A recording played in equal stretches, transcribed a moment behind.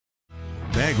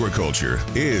Agriculture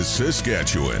is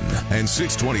Saskatchewan, and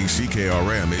 620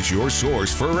 CKRM is your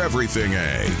source for everything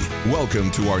ag.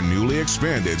 Welcome to our newly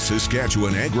expanded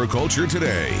Saskatchewan Agriculture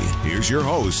Today. Here's your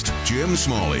host, Jim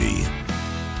Smalley.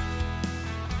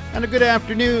 And a good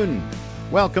afternoon.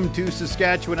 Welcome to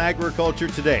Saskatchewan Agriculture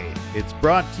Today. It's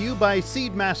brought to you by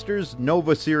Seedmaster's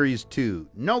Nova Series 2.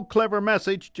 No clever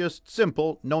message, just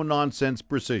simple, no-nonsense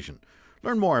precision.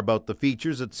 Learn more about the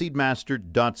features at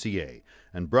seedmaster.ca.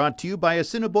 And brought to you by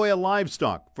Assiniboia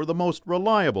Livestock for the most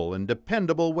reliable and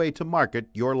dependable way to market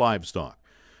your livestock.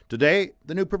 Today,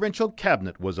 the new provincial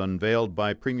cabinet was unveiled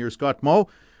by Premier Scott Moe.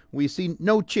 We see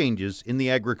no changes in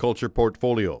the agriculture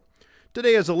portfolio.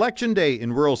 Today is Election Day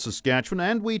in rural Saskatchewan,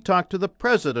 and we talked to the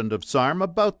president of SARM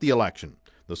about the election,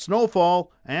 the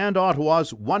snowfall, and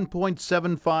Ottawa's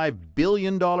 $1.75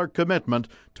 billion commitment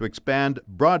to expand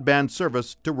broadband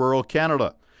service to rural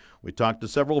Canada. We talked to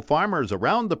several farmers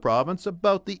around the province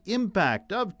about the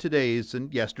impact of today's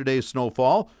and yesterday's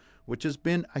snowfall, which has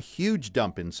been a huge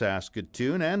dump in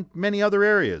Saskatoon and many other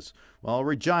areas, while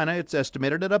Regina it's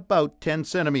estimated at about 10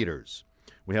 centimeters.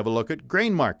 We have a look at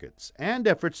grain markets and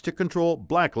efforts to control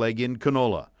blackleg in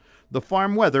canola. The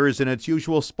farm weather is in its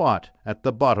usual spot at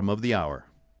the bottom of the hour.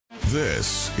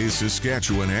 This is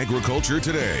Saskatchewan Agriculture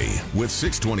Today with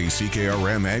 620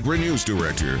 CKRM Agri-News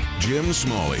Director Jim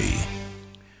Smalley.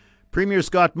 Premier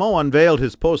Scott Moe unveiled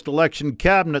his post-election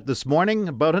cabinet this morning,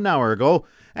 about an hour ago.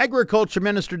 Agriculture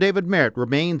Minister David Marit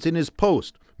remains in his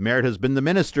post. Marit has been the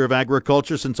Minister of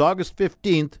Agriculture since August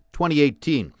 15,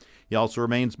 2018. He also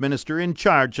remains Minister in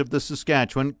charge of the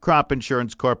Saskatchewan Crop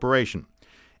Insurance Corporation.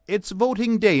 It's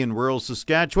voting day in rural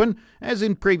Saskatchewan. As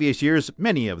in previous years,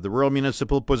 many of the rural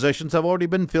municipal positions have already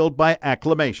been filled by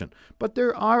acclamation. But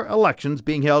there are elections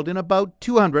being held in about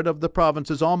 200 of the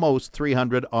province's almost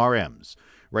 300 RMs.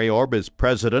 Ray Orb is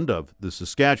president of the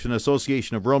Saskatchewan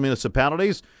Association of Rural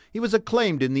Municipalities. He was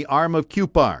acclaimed in the arm of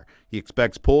CUPAR. He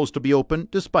expects polls to be open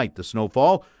despite the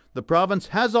snowfall. The province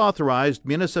has authorized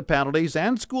municipalities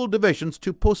and school divisions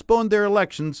to postpone their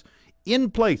elections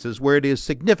in places where it is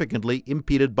significantly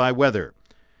impeded by weather.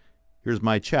 Here's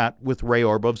my chat with Ray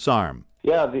Orb of SARM.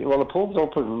 Yeah, the polls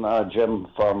open, Jim,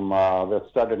 from that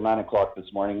started at 9 o'clock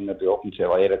this morning, and they'll be open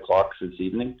till 8 o'clock this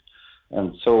evening.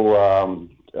 And so,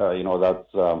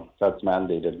 that's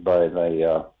mandated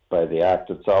by the act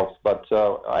itself. But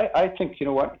I think, you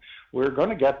know what, we're going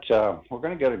to get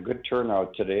a good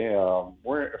turnout today.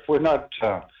 If we're not,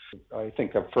 I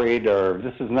think, afraid, or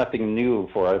this is nothing new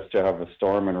for us to have a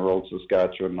storm in rural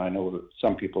Saskatchewan. I know that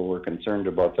some people were concerned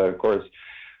about that, of course,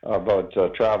 about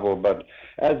travel. But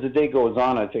as the day goes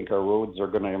on, I think our roads are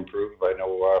going to improve. I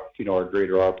know, our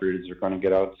grader operators are going to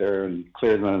get out there and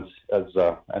clear them as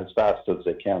fast as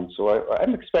they can. So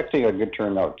I'm expecting a good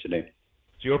turnout today.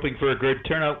 So you're hoping for a good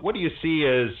turnout. What do you see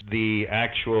as the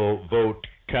actual vote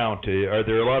count? Are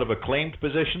there a lot of acclaimed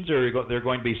positions, or are there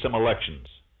going to be some elections?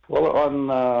 Well, on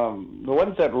the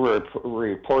ones that were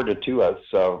reported to us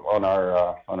on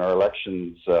our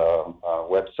elections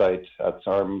website at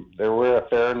SARM, there were a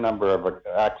fair number of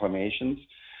acclamations,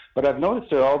 but I've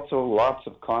noticed there are also lots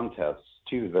of contests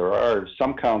too. There are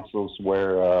some councils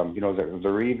where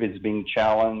the reeve is being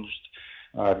challenged.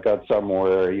 I've got some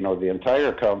where the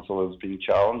entire council is being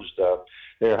challenged.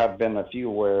 There have been a few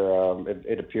where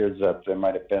it appears that there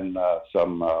might have been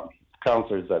some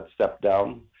councillors that stepped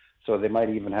down. So they might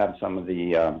even have some of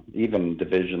the even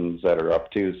divisions that are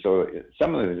up too. So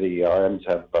some of the RMs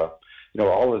have,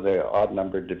 all of the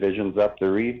odd-numbered divisions up the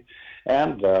reeve,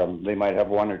 and they might have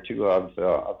one or two of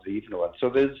the even ones. So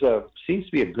there's seems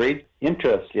to be a great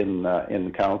interest in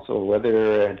the council,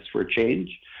 whether it's for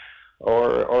change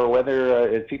or whether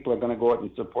if people are going to go out and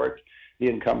support the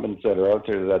incumbents that are out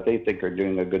there that they think are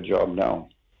doing a good job now.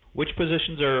 Which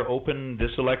positions are open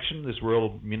this election, this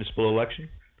rural municipal election?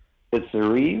 It's the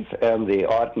reeve and the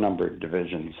odd-numbered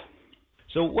divisions.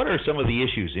 So what are some of the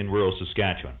issues in rural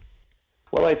Saskatchewan?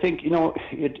 Well, I think,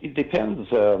 it depends,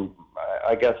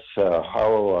 I guess,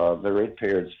 how the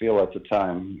ratepayers feel at the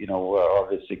time.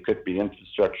 Obviously it could be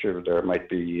infrastructure. There might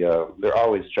be, there are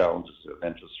always challenges of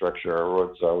infrastructure. Our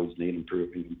roads always need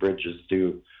improving. Bridges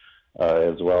do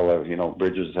as well.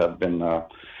 Bridges have been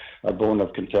a bone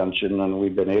of contention, and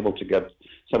we've been able to get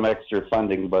some extra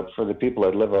funding, but for the people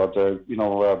that live out there,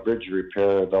 bridge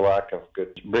repair, the lack of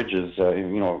good bridges,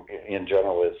 in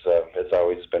general has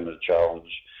always been a challenge.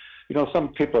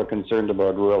 Some people are concerned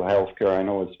about rural healthcare. I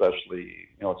know, especially,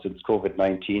 since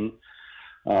COVID-19,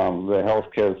 the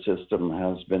healthcare system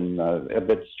has been a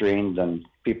bit strained, and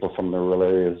people from the rural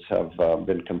areas have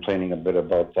been complaining a bit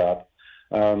about that.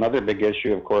 Another big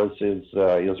issue, of course, is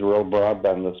rural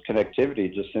broadband. This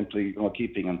connectivity, just simply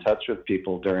keeping in touch with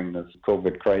people during this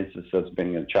COVID crisis has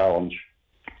been a challenge.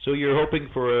 So you're hoping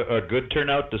for a good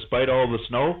turnout despite all the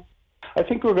snow? I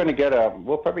think we'll probably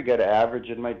get an average.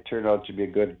 It might turn out to be a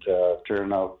good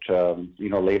turnout,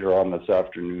 later on this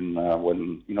afternoon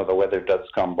when, the weather does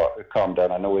calm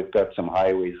down. I know we've got some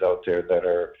highways out there that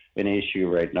are an issue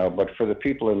right now, but for the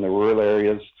people in the rural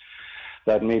areas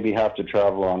that maybe have to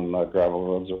travel on gravel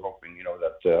roads, we're hoping,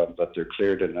 that they're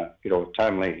cleared in a,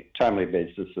 timely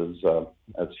basis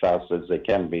as fast as they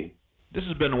can be. This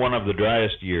has been one of the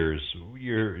driest years.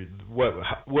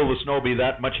 Will the snow be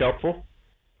that much helpful?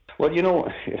 Well,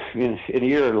 in a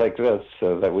year like this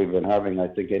that we've been having, I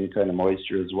think any kind of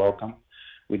moisture is welcome.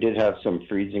 We did have some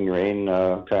freezing rain,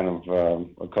 a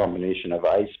combination of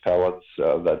ice pellets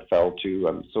that fell too.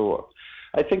 And so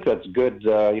I think that's good,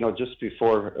 just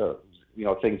before,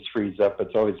 things freeze up.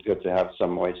 It's always good to have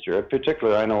some moisture. In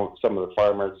particular, I know some of the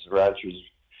farmers, ranchers,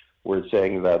 were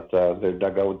saying that their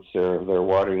dugouts, their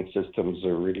watering systems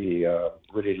are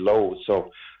really low.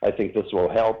 So I think this will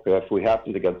help if we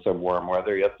happen to get some warm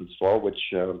weather yet this fall, which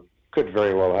could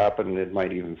very well happen. It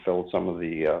might even fill some of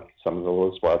the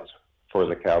low spots for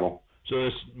the cattle. So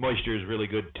this moisture is really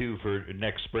good too for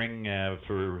next spring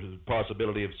for the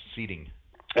possibility of seeding.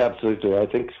 Absolutely. I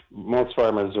think most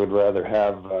farmers would rather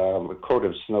have a coat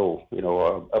of snow,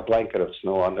 a blanket of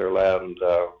snow on their land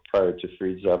prior to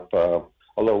freeze up.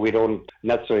 Although we don't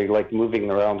necessarily like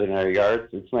moving around in our yards,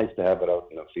 it's nice to have it out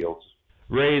in the fields.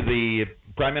 Ray, the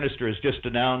Prime Minister has just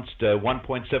announced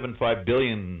 $1.75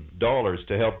 billion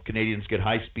to help Canadians get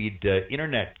high-speed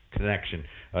internet connection.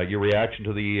 Your reaction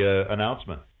to the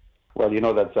announcement? Well,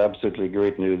 that's absolutely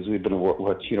great news. We've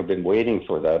been waiting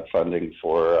for that funding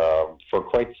for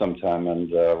quite some time,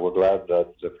 and we're glad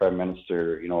that the Prime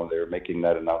Minister, they're making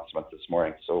that announcement this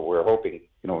morning. So we're hoping,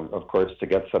 of course, to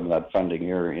get some of that funding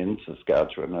here in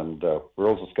Saskatchewan, and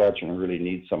rural Saskatchewan really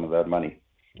needs some of that money.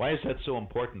 Why is that so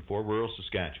important for rural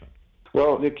Saskatchewan?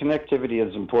 Well, the connectivity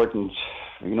is important.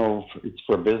 It's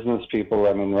for business people.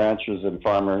 I mean, ranchers and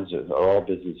farmers are all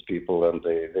business people, and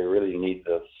they really need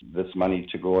this money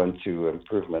to go into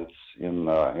improvements in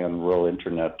rural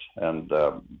internet. And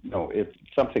it's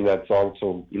something that's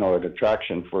also an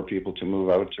attraction for people to move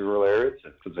out to rural areas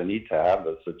because they need to have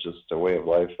this. It's just a way of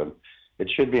life, and it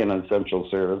should be an essential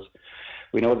service.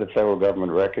 We know the federal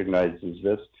government recognizes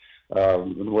this.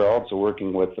 We're also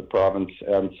working with the province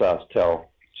and SaskTel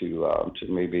to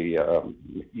maybe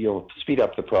speed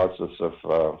up the process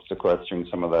of sequestering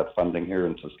some of that funding here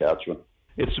in Saskatchewan.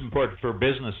 It's important for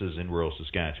businesses in rural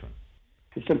Saskatchewan.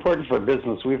 It's important for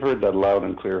business. We've heard that loud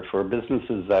and clear for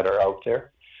businesses that are out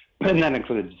there, and that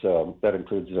includes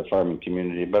the farming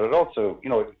community. But it also,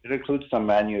 it includes some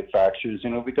manufacturers.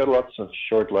 We got lots of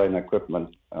short line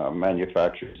equipment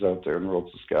manufacturers out there in rural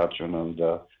Saskatchewan,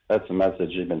 and that's the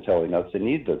message they've been telling us. They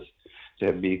need this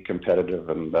to be competitive,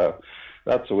 and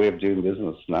that's the way of doing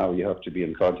business now. You have to be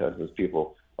in contact with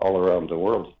people all around the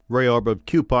world. Ray Orb of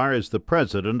Cupar is the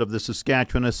president of the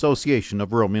Saskatchewan Association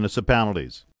of Rural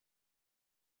Municipalities.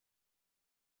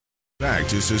 Back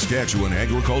to Saskatchewan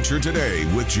Agriculture Today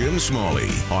with Jim Smalley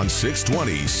on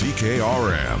 620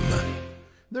 CKRM.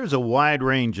 There's a wide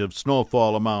range of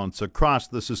snowfall amounts across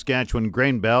the Saskatchewan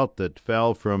grain belt that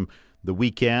fell from the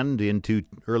weekend into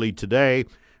early today.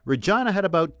 Regina had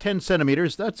about 10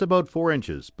 centimeters, that's about 4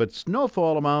 inches, but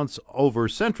snowfall amounts over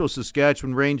central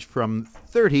Saskatchewan range from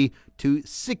 30 to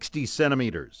 60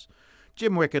 centimeters.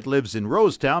 Jim Wickett lives in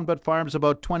Rosetown, but farms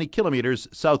about 20 kilometers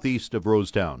southeast of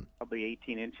Rosetown. Probably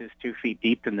 18 inches, 2 feet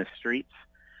deep in the streets.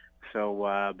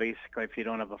 So basically, if you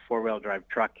don't have a four-wheel drive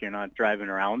truck, you're not driving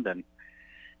around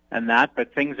and that.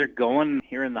 But things are going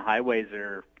here in the highways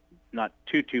are not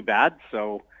too bad,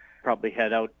 so probably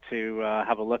head out to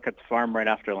have a look at the farm right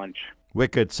after lunch.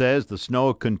 Wickett says the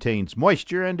snow contains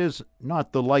moisture and is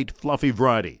not the light, fluffy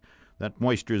variety. That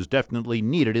moisture is definitely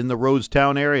needed in the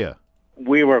Rosetown area.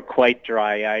 We were quite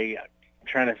dry. I'm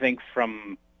trying to think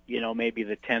from, maybe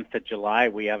the 10th of July,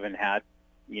 we haven't had,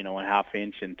 a half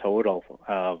inch in total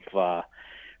of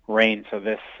rain. So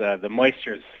the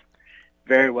moisture is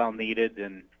very well needed,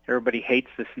 and everybody hates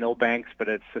the snowbanks, but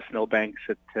it's the snowbanks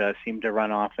that seem to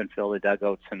run off and fill the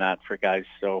dugouts and that for guys.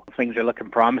 So things are looking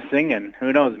promising, and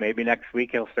who knows, maybe next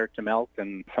week it'll start to melt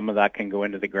and some of that can go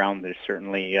into the ground. There's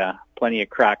certainly plenty of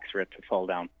cracks for it to fall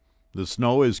down. The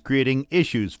snow is creating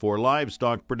issues for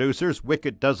livestock producers.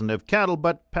 Wickett doesn't have cattle,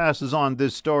 but passes on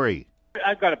this story.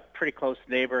 I've got a pretty close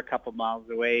neighbor a couple miles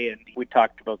away, and we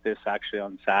talked about this actually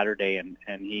on Saturday, and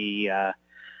he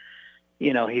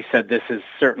he said this is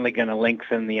certainly going to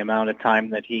lengthen the amount of time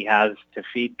that he has to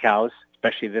feed cows.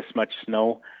 especially this much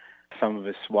snow. Some of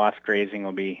his swath grazing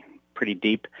will be pretty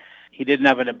deep. He didn't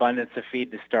have an abundance of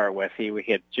feed to start with. He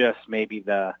had just maybe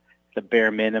the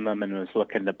bare minimum and was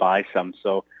looking to buy some.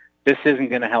 So this isn't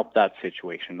going to help that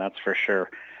situation, that's for sure.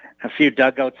 A few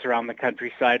dugouts around the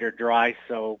countryside are dry,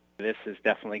 so this is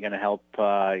definitely going to help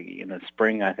in the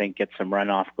spring, I think, get some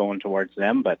runoff going towards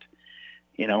them. But,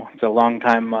 it's a long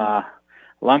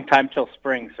time till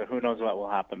spring, so who knows what will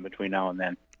happen between now and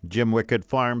then. Jim Wickett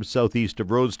Farms, southeast of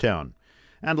Rosetown.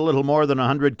 And a little more than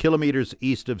 100 kilometers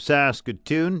east of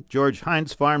Saskatoon, George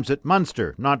Heinz Farms at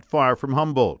Munster, not far from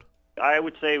Humboldt. I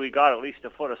would say we got at least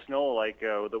a foot of snow like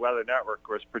the Weather Network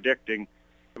was predicting.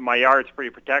 My yard's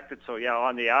pretty protected, so yeah,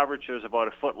 on the average there's about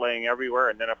a foot laying everywhere,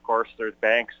 and then of course there's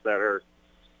banks that are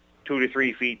 2 to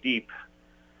 3 feet deep.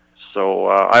 So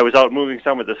I was out moving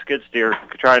some of the skid steer,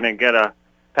 trying to get a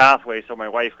pathway so my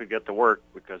wife could get to work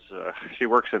because she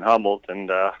works in Humboldt, and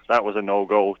that was a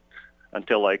no-go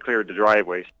until I cleared the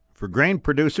driveways. For grain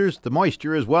producers, the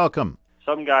moisture is welcome.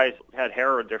 Some guys had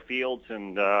harrowed their fields,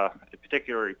 and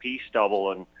particularly pea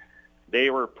stubble, and they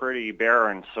were pretty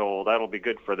barren, so that'll be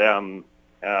good for them.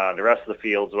 The rest of the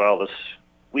fields, well, this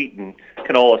wheat and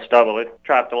canola stubble, it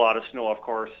trapped a lot of snow, of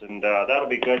course, and that'll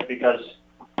be good because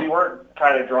we weren't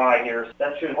kind of dry here.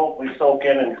 That should hopefully soak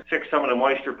in and fix some of the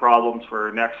moisture problems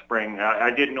for next spring. I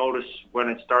did notice when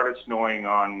it started snowing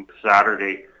on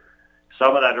Saturday,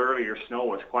 some of that earlier snow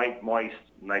was quite moist,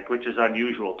 which is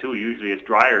unusual too. Usually it's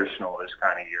drier snow this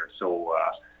kind of year, so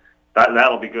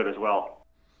that'll be good as well.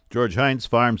 George Heinz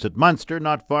Farms at Munster,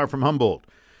 not far from Humboldt.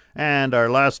 And our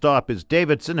last stop is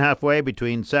Davidson, halfway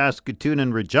between Saskatoon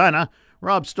and Regina.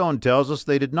 Rob Stone tells us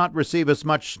they did not receive as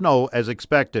much snow as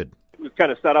expected. We've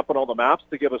kind of set up on all the maps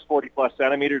to give us 40-plus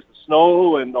centimeters of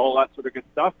snow and all that sort of good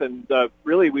stuff, and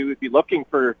really we would be looking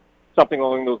for something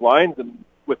along those lines, and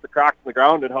with the cracks in the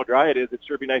ground and how dry it is, it'd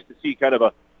sure be nice to see kind of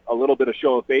a little bit of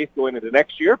show of faith going into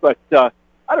next year. But I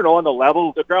don't know, on the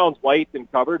level, the ground's white and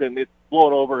covered, and it's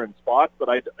blown over in spots, but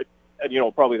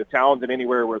probably the towns and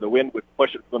anywhere where the wind would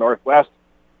push it to the northwest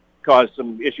cause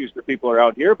some issues for people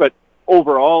around here. But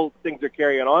overall, things are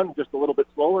carrying on just a little bit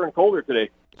slower and colder today.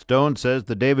 Stone says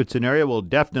the Davidson area will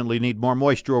definitely need more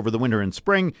moisture over the winter and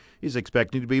spring. He's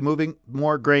expecting to be moving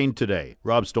more grain today.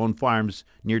 Rob Stone Farms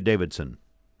near Davidson.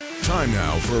 Time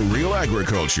now for Real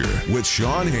Agriculture with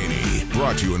Sean Haney.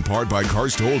 Brought to you in part by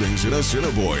Karst Holdings in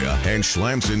Assiniboia and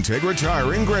Schlamps Integra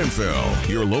Tire in Grenfell.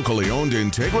 Your locally owned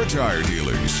Integra Tire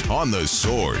dealers on The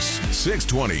Source,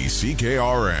 620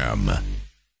 CKRM.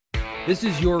 This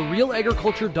is your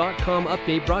RealAgriculture.com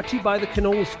update brought to you by the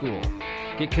Canola School.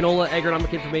 Get canola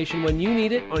agronomic information when you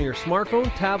need it on your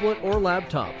smartphone, tablet, or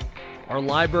laptop. Our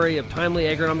library of timely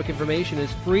agronomic information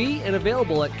is free and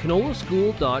available at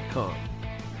canolaschool.com.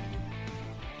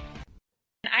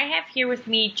 I have here with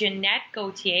me Jeanette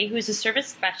Gauthier, who's a service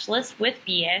specialist with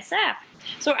BASF.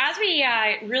 So as we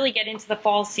really get into the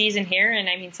fall season here, and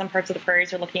I mean some parts of the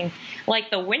prairies are looking like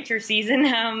the winter season,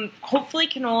 hopefully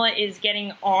canola is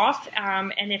getting off,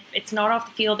 and if it's not off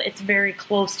the field, it's very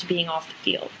close to being off the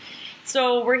field.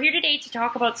 So we're here today to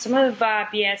talk about some of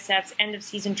BASF's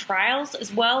end-of-season trials,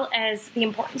 as well as the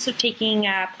importance of taking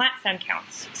plant stand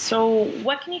counts. So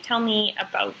what can you tell me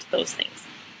about those things?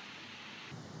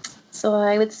 So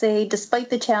I would say, despite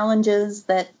the challenges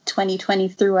that 2020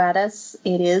 threw at us,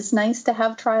 it is nice to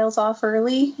have trials off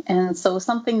early. And so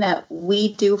something that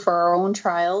we do for our own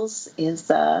trials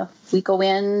is we go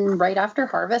in right after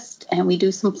harvest and we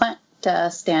do some plant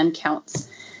stand counts.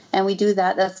 And we do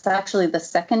that. That's actually the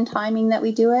second timing that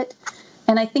we do it.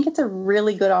 And I think it's a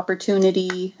really good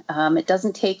opportunity. It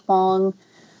doesn't take long.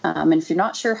 And if you're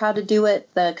not sure how to do it,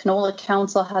 the Canola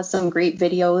Council has some great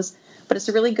videos. But it's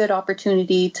a really good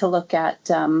opportunity to look at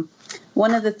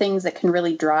one of the things that can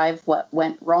really drive what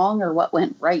went wrong or what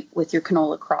went right with your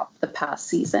canola crop the past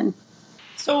season.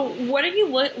 So what are you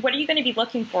going to be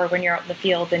looking for when you're out in the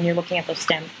field and you're looking at those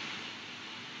stems?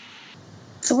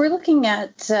 So we're looking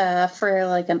at for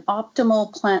like an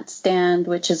optimal plant stand,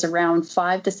 which is around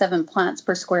 5 to 7 plants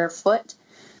per square foot.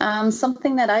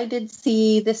 Something that I did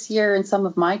see this year in some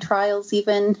of my trials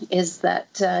even is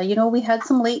that, we had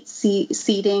some late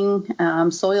seeding.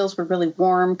 Soils were really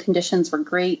warm. Conditions were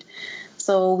great.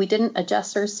 So we didn't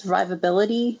adjust our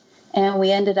survivability, and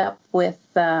we ended up with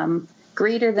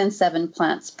greater than 7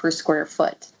 plants per square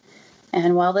foot.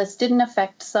 And while this didn't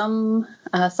affect some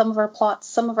of our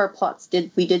plots,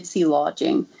 we did see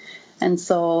lodging. And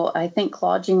so I think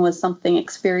lodging was something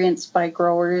experienced by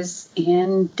growers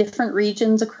in different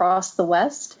regions across the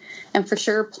West. And for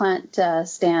sure, plant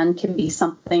stand can be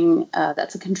something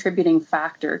that's a contributing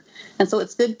factor. And so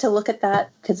it's good to look at that,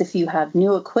 because if you have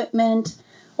new equipment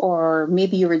or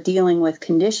maybe you were dealing with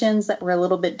conditions that were a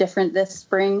little bit different this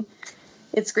spring,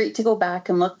 it's great to go back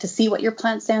and look to see what your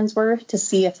plant stands were, to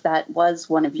see if that was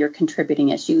one of your contributing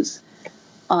issues.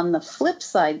 On the flip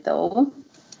side, though,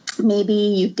 maybe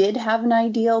you did have an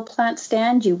ideal plant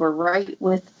stand. You were right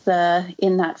with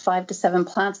in that 5 to 7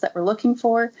 plants that we're looking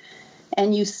for,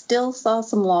 and you still saw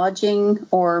some lodging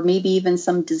or maybe even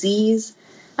some disease.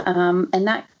 And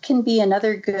that can be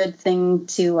another good thing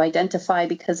to identify,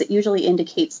 because it usually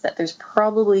indicates that there's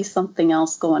probably something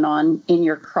else going on in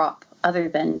your crop other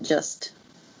than just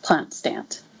plant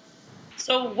stand.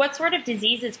 So what sort of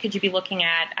diseases could you be looking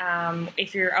at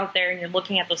if you're out there and you're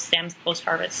looking at those stems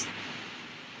post-harvest?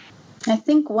 I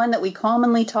think one that we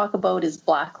commonly talk about is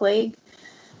blackleg,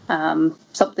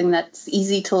 something that's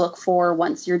easy to look for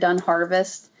once you're done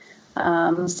harvest.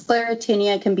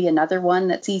 Sclerotinia can be another one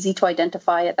that's easy to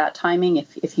identify at that timing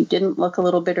if you didn't look a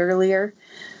little bit earlier.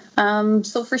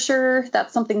 So for sure,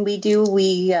 that's something we do.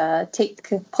 We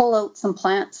pull out some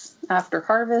plants after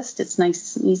harvest. It's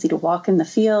nice and easy to walk in the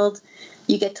field.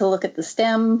 You get to look at the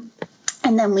stem,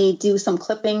 and then we do some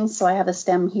clipping. So I have a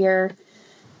stem here.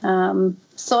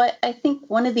 So I think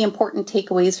one of the important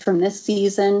takeaways from this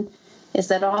season is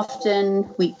that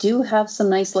often we do have some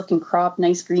nice looking crop,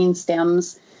 nice green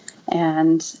stems.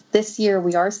 And this year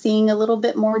we are seeing a little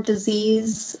bit more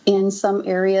disease in some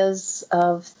areas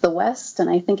of the West. And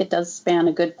I think it does span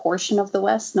a good portion of the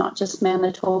West, not just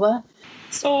Manitoba.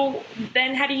 So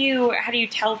then how do you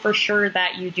tell for sure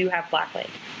that you do have blackleg?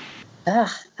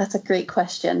 That's a great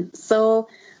question. So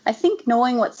I think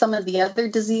knowing what some of the other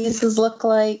diseases look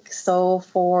like, so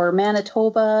for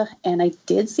Manitoba, and I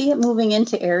did see it moving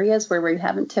into areas where we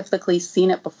haven't typically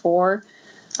seen it before,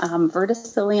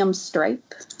 verticillium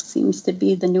stripe seems to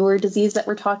be the newer disease that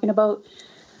we're talking about.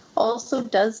 Also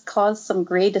does cause some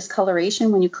gray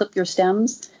discoloration when you clip your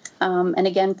stems. And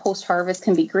again, post-harvest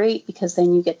can be great because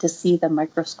then you get to see the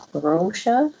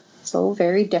microsclerotia, so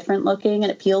very different looking,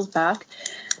 and it peels back.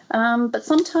 But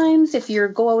sometimes if you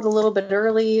go out a little bit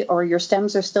early or your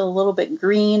stems are still a little bit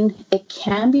green, it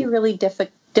can be really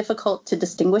difficult to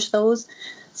distinguish those.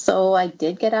 So I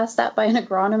did get asked that by an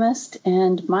agronomist,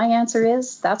 and my answer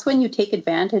is that's when you take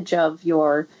advantage of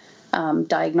your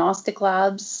diagnostic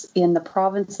labs in the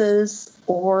provinces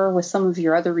or with some of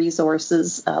your other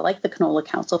resources, like the Canola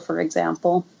Council, for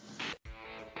example.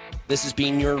 This has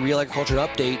been your Real Agriculture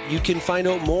Update. You can find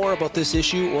out more about this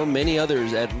issue or many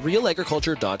others at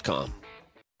realagriculture.com.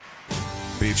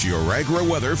 It's your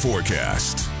agri-weather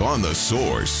forecast on The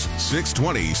Source,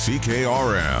 620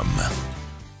 CKRM.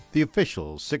 The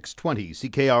official 620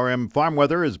 CKRM Farm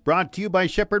Weather is brought to you by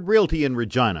Shepherd Realty in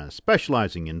Regina,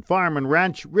 specializing in farm and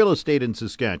ranch real estate in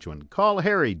Saskatchewan. Call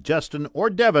Harry, Justin, or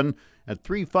Devon at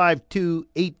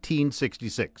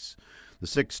 352-1866. The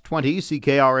 620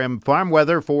 CKRM Farm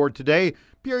Weather for today: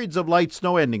 periods of light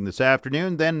snow ending this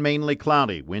afternoon, then mainly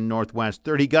cloudy. Wind northwest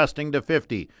 30 gusting to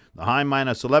 50. The high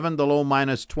 -11, the low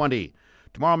 -20.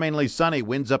 Tomorrow mainly sunny,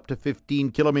 winds up to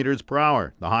 15 kilometers per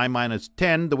hour. The high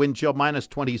 -10, the wind chill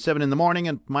 -27 in the morning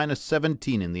and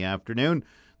 -17 in the afternoon.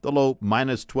 The low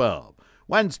 -12.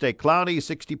 Wednesday cloudy,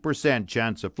 60%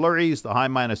 chance of flurries. The high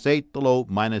 -8, the low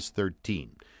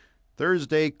 -13.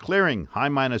 Thursday clearing, high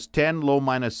 -10, low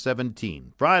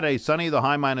 -17. Friday sunny, the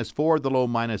high -4, the low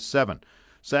 -7.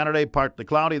 Saturday partly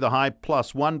cloudy, the high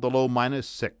 +1, the low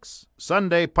 -6.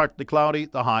 Sunday partly cloudy,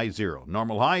 the high 0.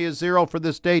 Normal high is 0 for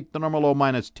this date, the normal low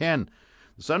 -10.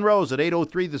 The sun rose at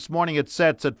 8:03 this morning. It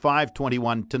sets at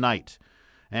 5:21 tonight.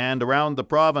 And around the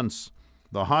province,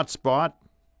 the hot spot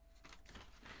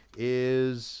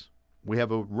is, we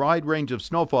have a wide range of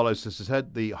snowfall. As this is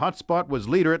said, the hot spot was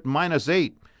Leader at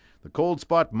 -8. The cold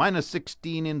spot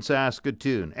 -16 in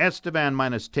Saskatoon. Estevan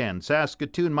 -10.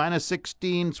 Saskatoon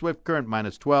 -16. Swift Current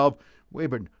 -12.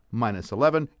 Weyburn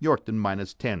 -11. Yorkton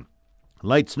 -10.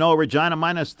 Light snow, Regina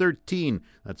 -13.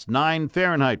 That's 9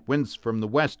 Fahrenheit. Winds from the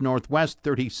west-northwest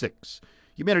 36.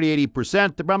 Humidity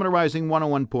 80%. The barometer rising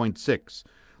 101.6.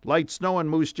 Light snow in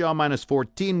Moose Jaw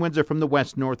 -14. Winds are from the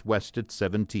west-northwest at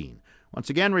 17. Once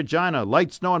again, Regina,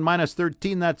 light snow and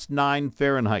 -13. That's 9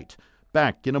 Fahrenheit.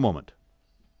 Back in a moment.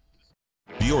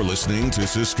 You're listening to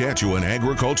Saskatchewan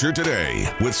Agriculture Today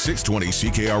with 620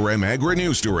 CKRM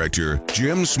Agri-News Director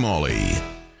Jim Smalley.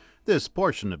 This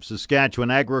portion of Saskatchewan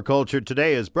Agriculture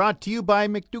Today is brought to you by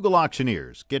McDougall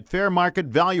Auctioneers. Get fair market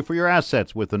value for your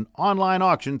assets with an online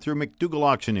auction through McDougall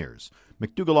Auctioneers,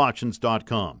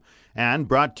 McDougallAuctions.com. And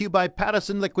brought to you by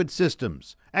Pattison Liquid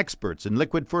Systems, experts in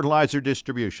liquid fertilizer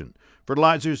distribution.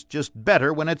 Fertilizer's just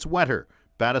better when it's wetter.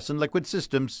 Pattison Liquid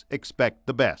Systems, expect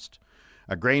the best.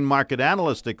 A grain market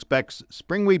analyst expects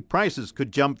spring wheat prices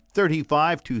could jump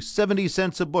 35 to 70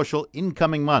 cents a bushel in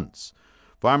coming months.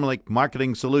 FarmLink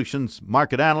Marketing Solutions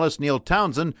market analyst Neil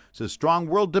Townsend says strong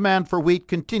world demand for wheat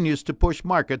continues to push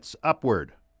markets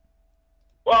upward.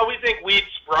 Well, we think wheat's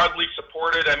broadly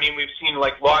supported. I mean, we've seen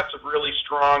lots of really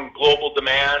strong global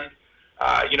demand.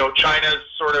 China's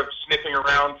sort of sniffing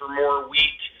around for more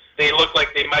wheat. They look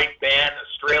like they might ban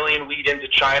Australian wheat into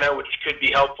China, which could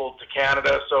be helpful to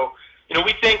Canada. So,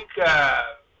 we think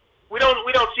we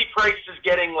don't see prices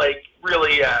getting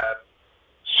really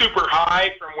super high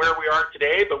from where we are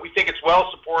today, but we think it's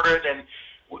well supported, and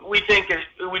we think it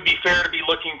would be fair to be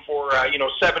looking for 7+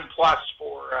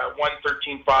 for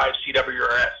 113.5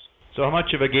 CWRS. So how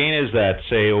much of a gain is that,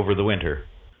 say, over the winter?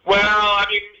 Well, I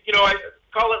mean, I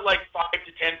call it 5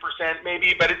 to 10%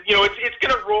 maybe, but it's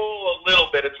going to roll a little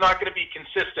bit. It's not going to be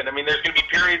consistent. I mean, there's going to be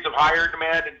periods of higher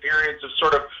demand and periods of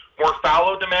sort of more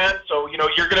fallow demand. So,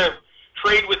 you're going to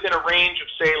trade within a range of,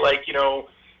 say,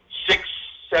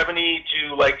 670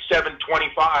 to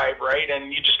 725, right?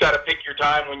 And you just got to pick your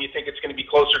time when you think it's going to be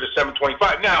closer to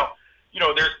 725. Now,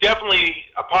 there's definitely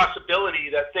a possibility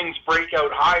that things break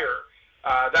out higher.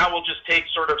 That will just take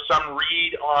sort of some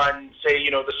read on, say,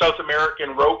 the South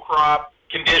American row crop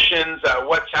conditions,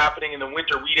 what's happening in the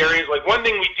winter wheat areas. One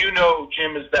thing we do know,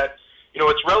 Jim, is that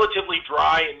it's relatively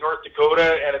dry in North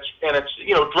Dakota, and it's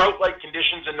drought-like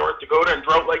conditions in North Dakota and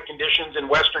drought-like conditions in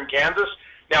western Kansas.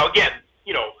 Now, again,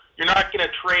 you're not going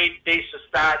to trade basis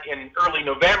that in early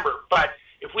November, but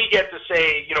if we get to,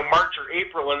 say, March or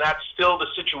April, and that's still the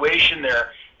situation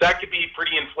there, that could be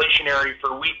pretty inflationary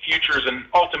for wheat futures and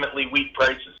ultimately wheat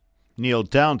prices. Neil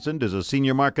Townsend is a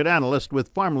senior market analyst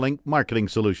with FarmLink Marketing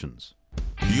Solutions.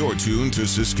 You're tuned to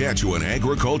Saskatchewan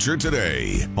Agriculture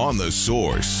Today on The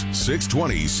Source,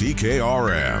 620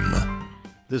 CKRM.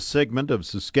 This segment of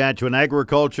Saskatchewan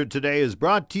Agriculture Today is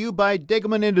brought to you by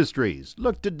Degelman Industries.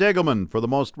 Look to Degelman for the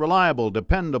most reliable,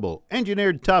 dependable,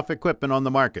 engineered tough equipment on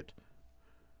the market.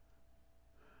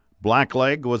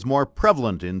 Blackleg was more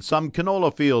prevalent in some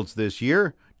canola fields this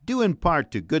year, due in part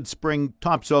to good spring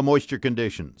topsoil moisture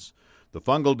conditions. The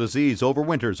fungal disease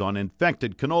overwinters on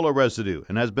infected canola residue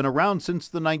and has been around since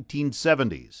the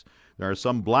 1970s. There are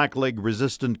some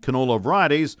blackleg-resistant canola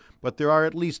varieties, but there are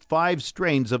at least 5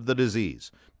 strains of the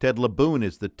disease. Ted LeBoon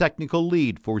is the technical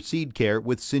lead for seed care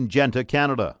with Syngenta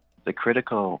Canada. The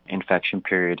critical infection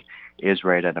period is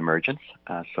right at emergence,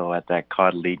 so at that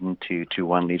cotyledon to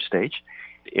one-leaf stage.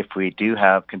 If we do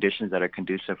have conditions that are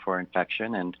conducive for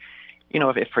infection, and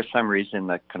if for some reason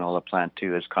the canola plant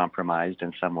too is compromised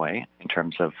in some way in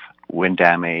terms of wind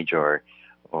damage or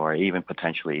even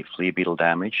potentially flea beetle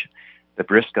damage, the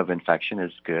risk of infection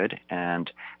is good,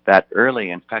 and that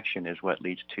early infection is what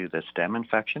leads to the stem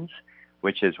infections,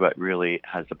 which is what really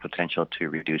has the potential to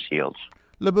reduce yields.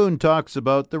 LeBoon talks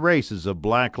about the races of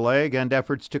blackleg and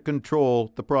efforts to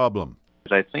control the problem.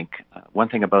 I think one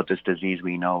thing about this disease,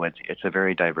 we know it's a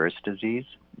very diverse disease.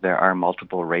 There are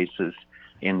multiple races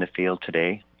in the field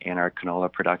today in our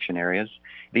canola production areas.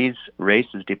 These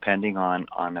races, depending on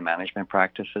the management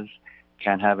practices,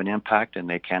 can have an impact and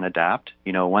they can adapt.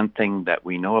 One thing that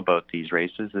we know about these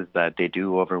races is that they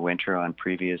do overwinter on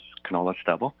previous canola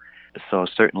stubble. So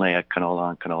certainly a canola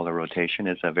on canola rotation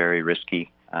is a very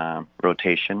risky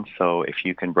rotation. So if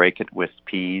you can break it with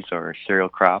peas or cereal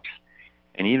crops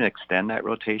and even extend that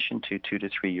rotation to 2 to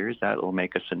 3 years, that will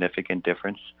make a significant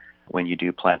difference when you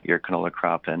do plant your canola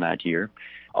crop in that year.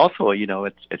 Also,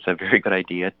 it's a very good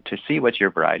idea to see what your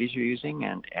varieties you're using,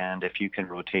 and if you can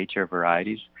rotate your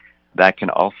varieties, that can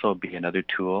also be another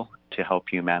tool to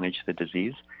help you manage the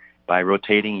disease. By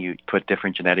rotating, you put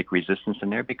different genetic resistance in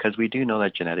there, because we do know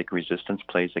that genetic resistance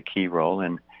plays a key role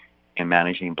in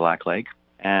managing blackleg.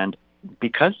 And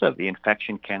because of the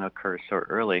infection can occur so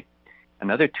early,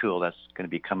 another tool that's going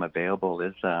to become available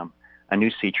is a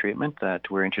new seed treatment that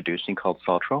we're introducing called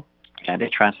Saltro, and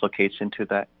it translocates into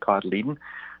that cotyledon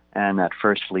and that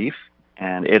first leaf,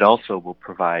 and it also will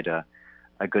provide a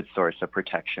good source of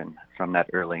protection from that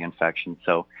early infection.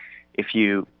 So if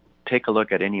you take a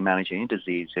look at managing any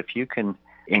disease, if you can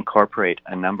incorporate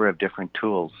a number of different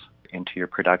tools into your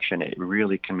production, it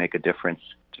really can make a difference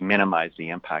to minimize the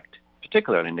impact,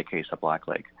 particularly in the case of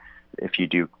blackleg. If you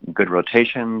do good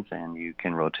rotations and you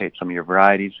can rotate some of your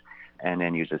varieties and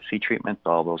then use a seed treatment,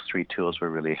 all those 3 tools will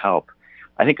really help.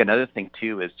 I think another thing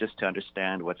too is just to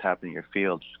understand what's happening in your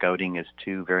field. Scouting is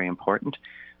too very important,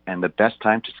 and the best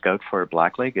time to scout for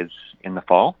blackleg is in the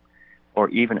fall or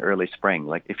even early spring.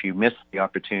 Like if you miss the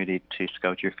opportunity to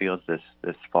scout your fields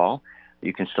this fall,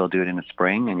 you can still do it in the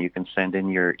spring, and you can send in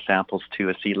your samples to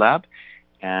a seed lab,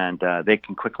 and they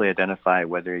can quickly identify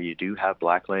whether you do have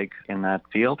blackleg in that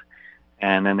field.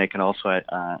 And then they can also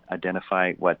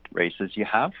identify what races you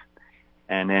have.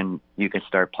 And then you can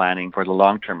start planning for the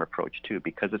long-term approach too,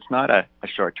 because it's not a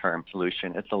short-term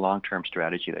solution. It's a long-term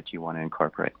strategy that you want to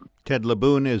incorporate. Ted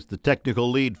LeBoon is the technical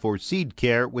lead for seed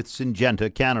care with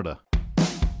Syngenta Canada.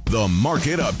 The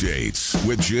Market Updates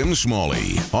with Jim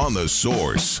Smalley on The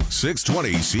Source,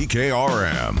 620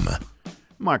 CKRM.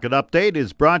 Market Update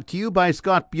is brought to you by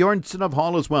Scott Bjornson of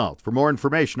Hall as Wealth. For more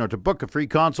information or to book a free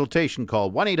consultation, call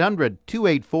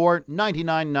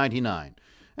 1-800-284-9999.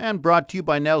 And brought to you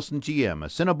by Nelson GM,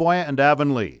 Assiniboia and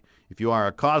Avonlea. If you are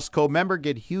a Costco member,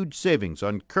 get huge savings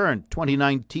on current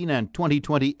 2019 and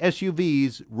 2020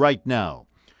 SUVs right now.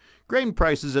 Grain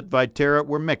prices at Viterra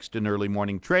were mixed in early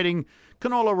morning trading.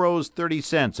 Canola rose 30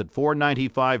 cents at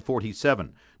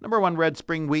 $4.95.47. Number 1 red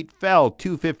spring wheat fell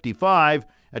 $2.55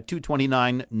 at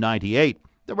 $229.98.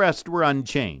 The rest were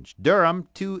unchanged. Durum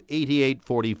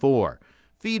 $288.44.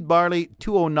 Feed barley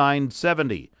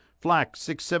 $209.70. Flax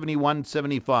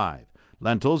 $671.75.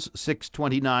 Lentils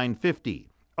 $629.50.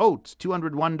 Oats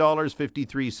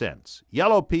 $201.53.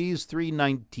 Yellow peas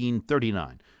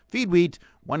 $319.39. Feed wheat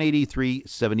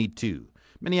 $183.72.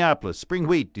 Minneapolis spring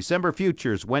wheat December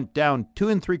futures went down 2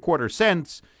 3/4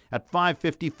 cents at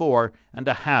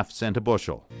 $5.54 cents a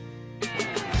bushel.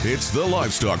 It's the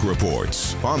Livestock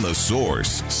Reports on The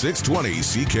Source, 620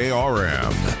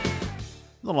 CKRM.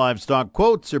 The livestock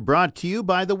quotes are brought to you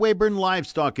by the Weyburn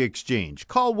Livestock Exchange.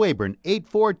 Call Weyburn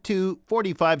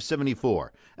 842-4574.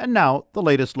 And now, the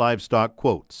latest livestock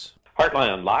quotes.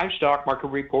 Heartland Livestock Market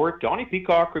Report. Donnie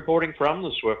Peacock reporting from the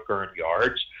Swift Current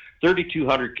Yards.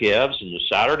 3,200 calves in the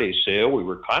Saturday sale. We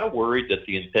were kind of worried that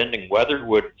the impending weather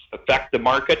would affect the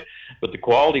market, but the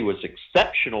quality was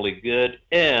exceptionally good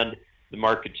and the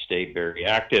market stayed very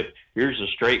active. Here's a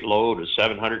straight load of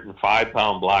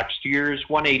 705-pound black steers,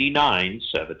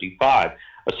 $189.75.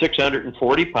 A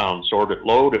 640-pound sorted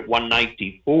load at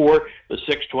 $194. The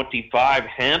 625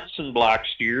 Hanson black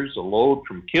steers, a load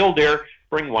from Kildare,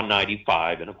 bring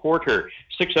 $195 1/4.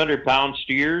 600-pound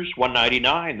steers,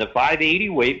 $199. The 580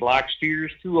 weight black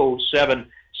steers,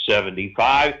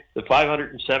 $207.75. The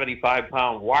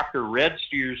 575-pound Walker red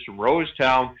steers from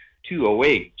Rosetown,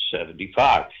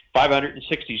 $208.75.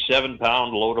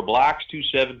 567-pound load of blacks,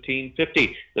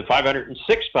 $217.50. The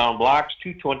 506-pound blacks,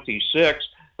 $226.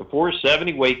 The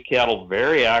 470 weight cattle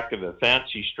very active. A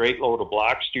fancy straight load of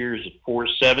black steers at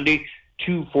 $470.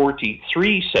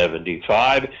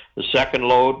 $243.75. The second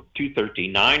load,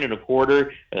 $239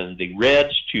 1/4, and the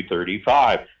reds,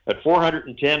 $235. At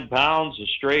 410 pounds, a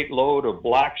straight load of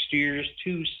black steers,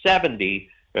 $270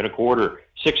 1/4.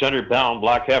 600-pound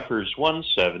black heifers,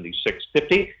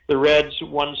 $176.50. The reds,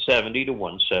 $170 to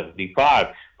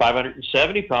 $175.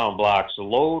 570-pound blacks, a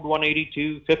load,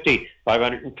 $182.50.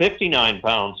 559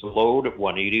 pounds, a load at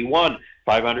 $181.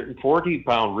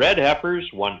 540-pound red heifers,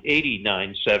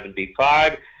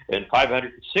 $189.75, and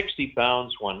 560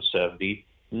 pounds,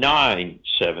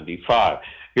 $179.75.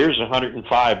 Here's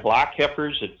 105 black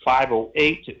heifers at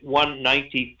 508 at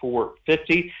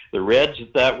 $194.50. The reds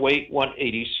at that weight,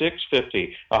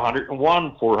 $186.50.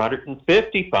 101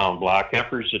 450-pound black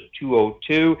heifers at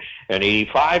 $202, and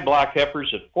 85 black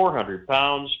heifers at 400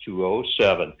 pounds,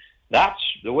 $207. That's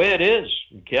the way it is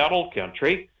in cattle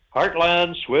country.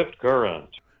 Heartland Swift Current.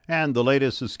 And the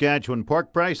latest Saskatchewan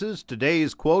pork prices.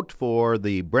 Today's quote for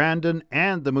the Brandon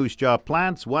and the Moose Jaw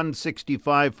plants,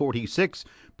 $165.46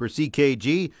 per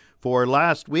CKG. For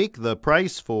last week, the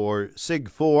price for Sig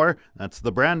 4, that's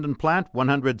the Brandon plant,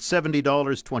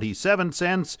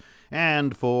 $170.27.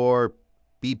 And for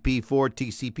BP4,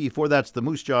 TCP4, that's the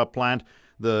Moose Jaw plant,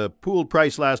 the pool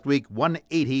price last week,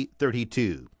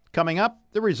 $180.32. Coming up,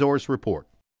 the resource report.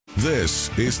 This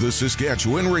is the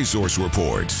Saskatchewan Resource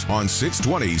Report on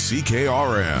 620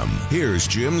 CKRM. Here's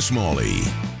Jim Smalley.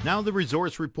 Now the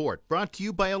Resource Report, brought to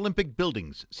you by Olympic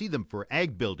Buildings. See them for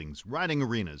ag buildings, riding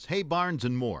arenas, hay barns,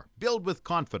 and more. Build with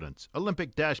confidence.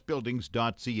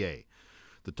 Olympic-buildings.ca.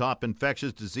 The top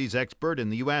infectious disease expert in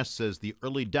the U.S. says the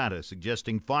early data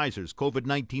suggesting Pfizer's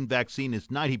COVID-19 vaccine is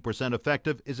 90%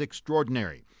 effective is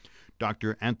extraordinary.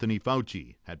 Dr. Anthony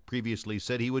Fauci had previously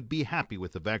said he would be happy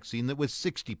with a vaccine that was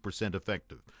 60%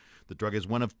 effective. The drug is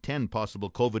one of 10 possible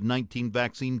COVID-19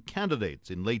 vaccine candidates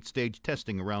in late-stage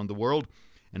testing around the world,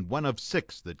 and one of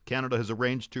 6 that Canada has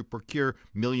arranged to procure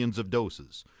millions of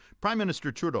doses. Prime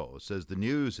Minister Trudeau says the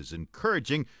news is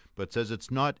encouraging, but says it's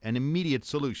not an immediate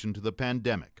solution to the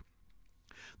pandemic.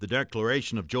 The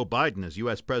declaration of Joe Biden as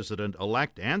U.S.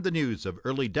 President-elect and the news of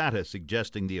early data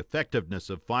suggesting the effectiveness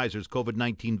of Pfizer's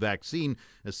COVID-19 vaccine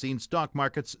has seen stock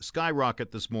markets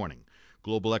skyrocket this morning.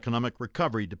 Global economic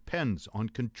recovery depends on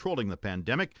controlling the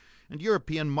pandemic, and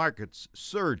European markets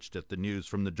surged at the news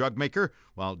from the drug maker,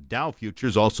 while Dow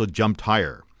futures also jumped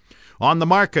higher. On the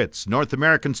markets, North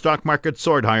American stock market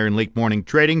soared higher in late morning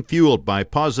trading, fueled by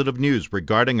positive news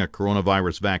regarding a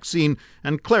coronavirus vaccine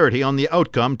and clarity on the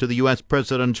outcome to the U.S.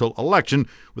 presidential election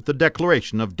with the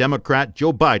declaration of Democrat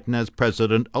Joe Biden as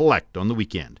president-elect on the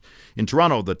weekend. In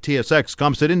Toronto, the TSX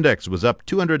Composite Index was up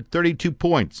 232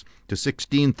 points to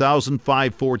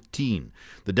 16,514.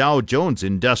 The Dow Jones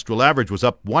Industrial Average was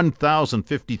up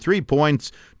 1,053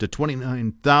 points to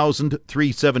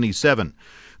 29,377.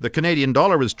 The Canadian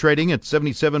dollar is trading at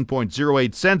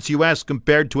 77.08 cents U.S.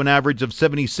 compared to an average of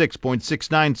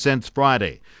 76.69 cents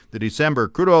Friday. The December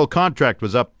crude oil contract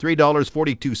was up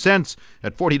 $3.42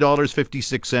 at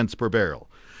 $40.56 per barrel.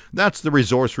 That's the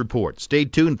Resource Report. Stay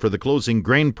tuned for the closing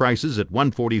grain prices at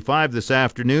 1:45 this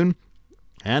afternoon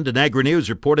and an Agri-News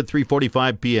report at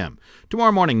 3:45 p.m.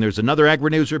 Tomorrow morning there's another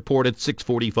Agri-News report at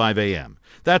 6:45 a.m.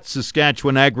 That's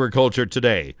Saskatchewan Agriculture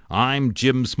Today. I'm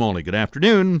Jim Smalley. Good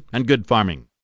afternoon and good farming.